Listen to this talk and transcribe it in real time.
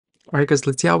Alright guys,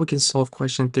 let's see how we can solve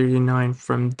question 39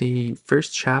 from the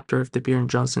first chapter of the Beer and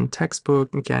Johnston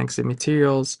textbook, Mechanics and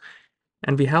Materials.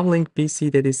 And we have link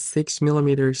BC that is 6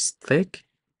 millimeters thick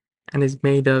and is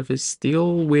made of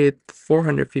steel with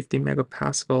 450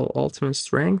 megapascal ultimate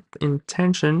strength in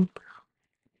tension.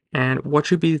 And what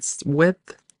should be its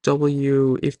width?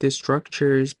 W if the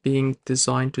structure is being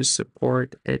designed to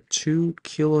support a 2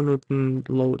 kilonewton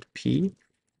load P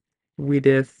with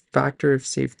a factor of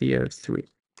safety of 3.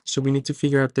 So we need to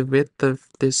figure out the width of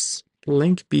this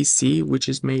link BC, which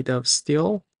is made of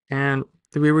steel. And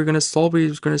the way we're going to solve it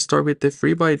is going to start with the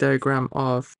free body diagram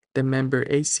of the member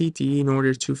ACD in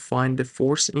order to find the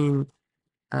force in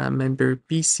member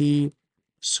BC.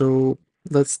 So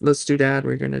let's do that.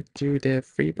 We're going to do the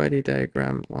free body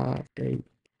diagram of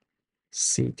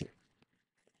ACD.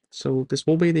 So this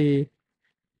will be the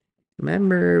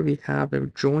member. We have a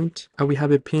joint, we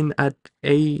have a pin at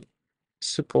A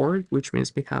support, which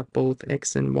means we have both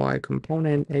X and Y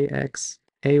component, AX,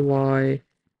 AY.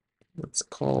 Let's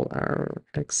call our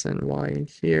X and Y in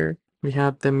here. We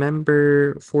have the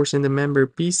member force in the member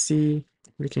BC.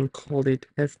 We can call it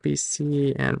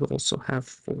FBC, and we'll also have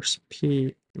force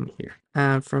P in here.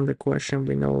 And from the question,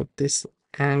 we know this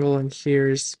angle in here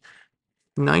is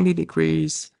 90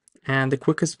 degrees. And the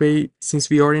quickest way, since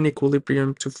we are in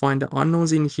equilibrium, to find the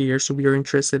unknowns in here, so we are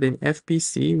interested in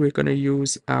FBC, we're going to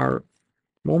use our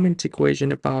moment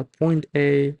equation about point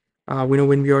A. We know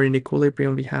when we are in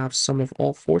equilibrium, we have sum of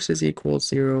all forces equals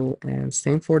 0, and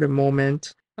same for the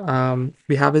moment.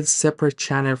 We have a separate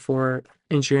channel for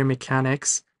engineering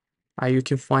mechanics. You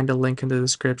can find a link in the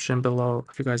description below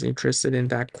if you guys are interested in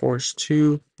that course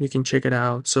too. You can check it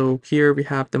out. So here we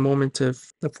have the moment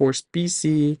of the force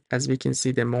BC. As we can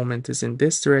see, the moment is in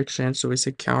this direction, so it's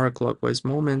a counterclockwise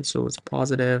moment, so it's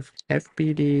positive.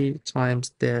 FBD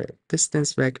times the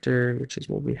distance vector, which is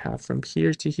what we have from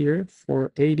here to here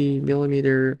for 80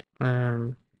 millimeter.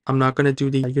 I'm not going to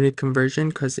do the unit conversion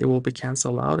because it will be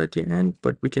canceled out at the end,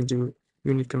 but we can do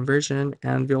unit conversion.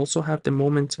 And we also have the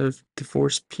moment of the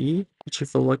force P, which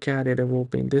if we look at it, it will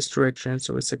be in this direction,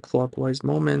 so it's a clockwise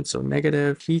moment, so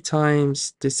negative. P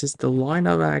times this is the line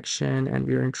of action, and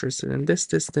we're interested in this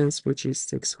distance, which is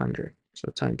 600. So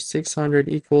times 600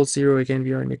 equals 0. Again,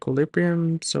 we are in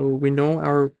equilibrium, so we know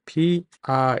our P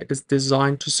is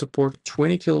designed to support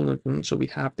 20 kilonewton, so we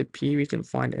have the P. We can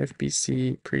find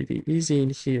FBC pretty easy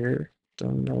in here.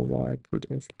 Don't know why I put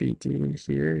FBD in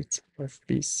here. It's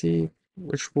FBC,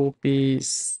 which will be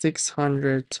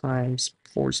 600 times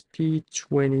force P,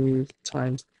 20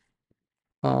 times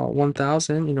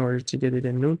 1000 in order to get it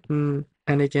in Newton.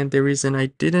 And again, the reason I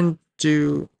didn't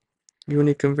do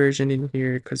unit conversion in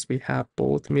here because we have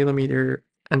both millimeter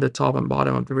and the top and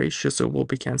bottom of the ratio, so it will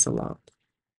be canceled out.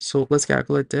 So let's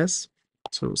calculate this.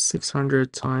 So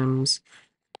 600 times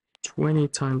 20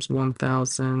 times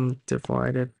 1000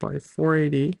 divided by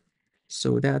 480.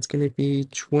 So that's going to be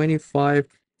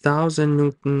 25,000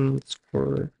 newtons,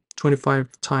 or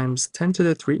 25 times 10 to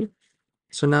the 3.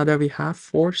 So now that we have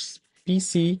force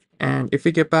BC, and if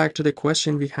we get back to the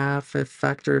question, we have a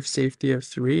factor of safety of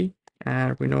 3.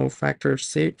 And we know factor of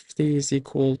safety is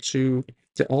equal to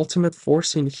the ultimate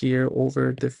force in here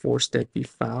over the force that we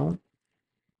found.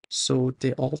 So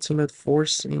the ultimate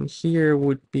force in here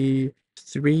would be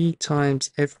 3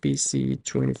 times FBC,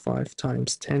 25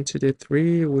 times 10 to the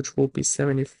 3, which will be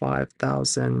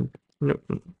 75,000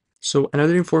 Newton. So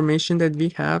another information that we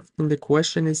have in the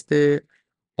question is the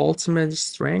ultimate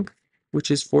strength,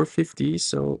 which is 450.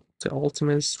 So the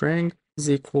ultimate strength is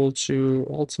equal to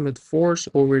ultimate force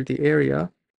over the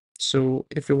area. So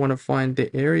if we want to find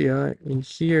the area in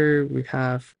here, we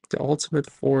have the ultimate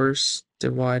force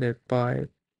divided by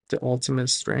the ultimate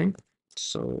strength.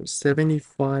 So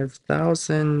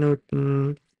 75,000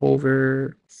 Newton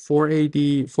over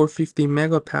 450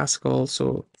 megapascal.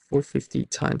 So 450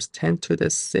 times 10 to the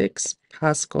 6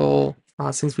 Pascal.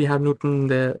 Since we have Newton in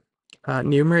the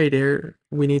numerator,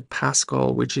 we need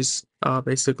Pascal, which is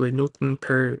basically Newton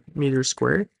per meter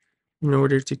squared, in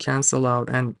order to cancel out,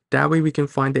 and that way we can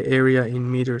find the area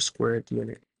in meter squared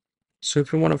unit. So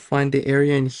if we want to find the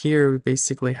area in here, we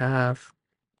basically have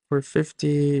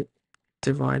 450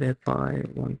 divided by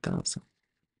 1000.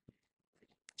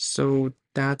 So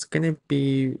that's going to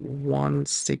be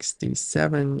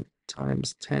 167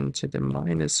 times 10 to the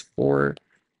minus 4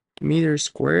 meters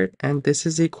squared, and this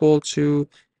is equal to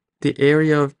the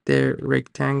area of the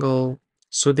rectangle.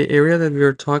 So the area that we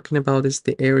are talking about is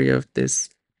the area of this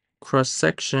cross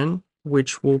section,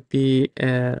 which will be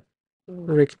a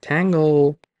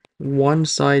rectangle. One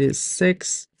side is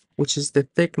 6, which is the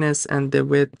thickness, and the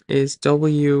width is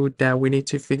W that we need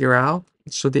to figure out.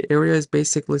 So the area is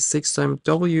basically 6 times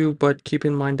W, but keep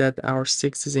in mind that our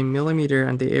 6 is in millimeter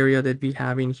and the area that we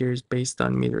have in here is based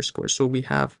on meter square. So we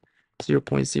have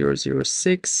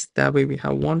 0.006. That way we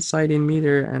have one side in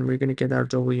meter and we're going to get our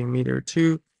W in meter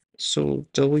too. So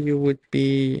W would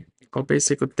be, well,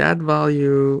 basically that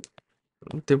value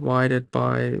divided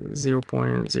by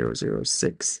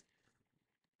 0.006.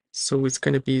 So it's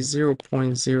going to be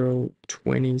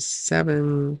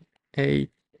 0.0278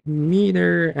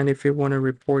 meter. And if you want to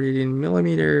report it in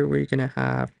millimeter, we're going to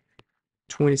have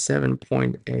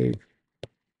 27.8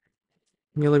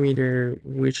 millimeter,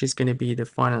 which is going to be the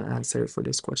final answer for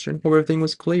this question. Hope everything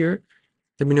was clear.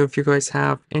 Let me know if you guys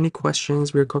have any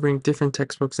questions. We're covering different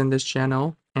textbooks in this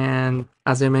channel. And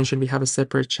as I mentioned, we have a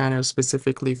separate channel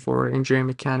specifically for engineering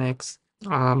mechanics.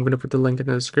 I'm going to put the link in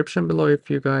the description below if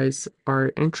you guys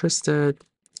are interested.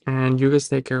 And you guys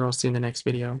take care. I'll see you in the next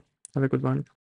video. Have a good one.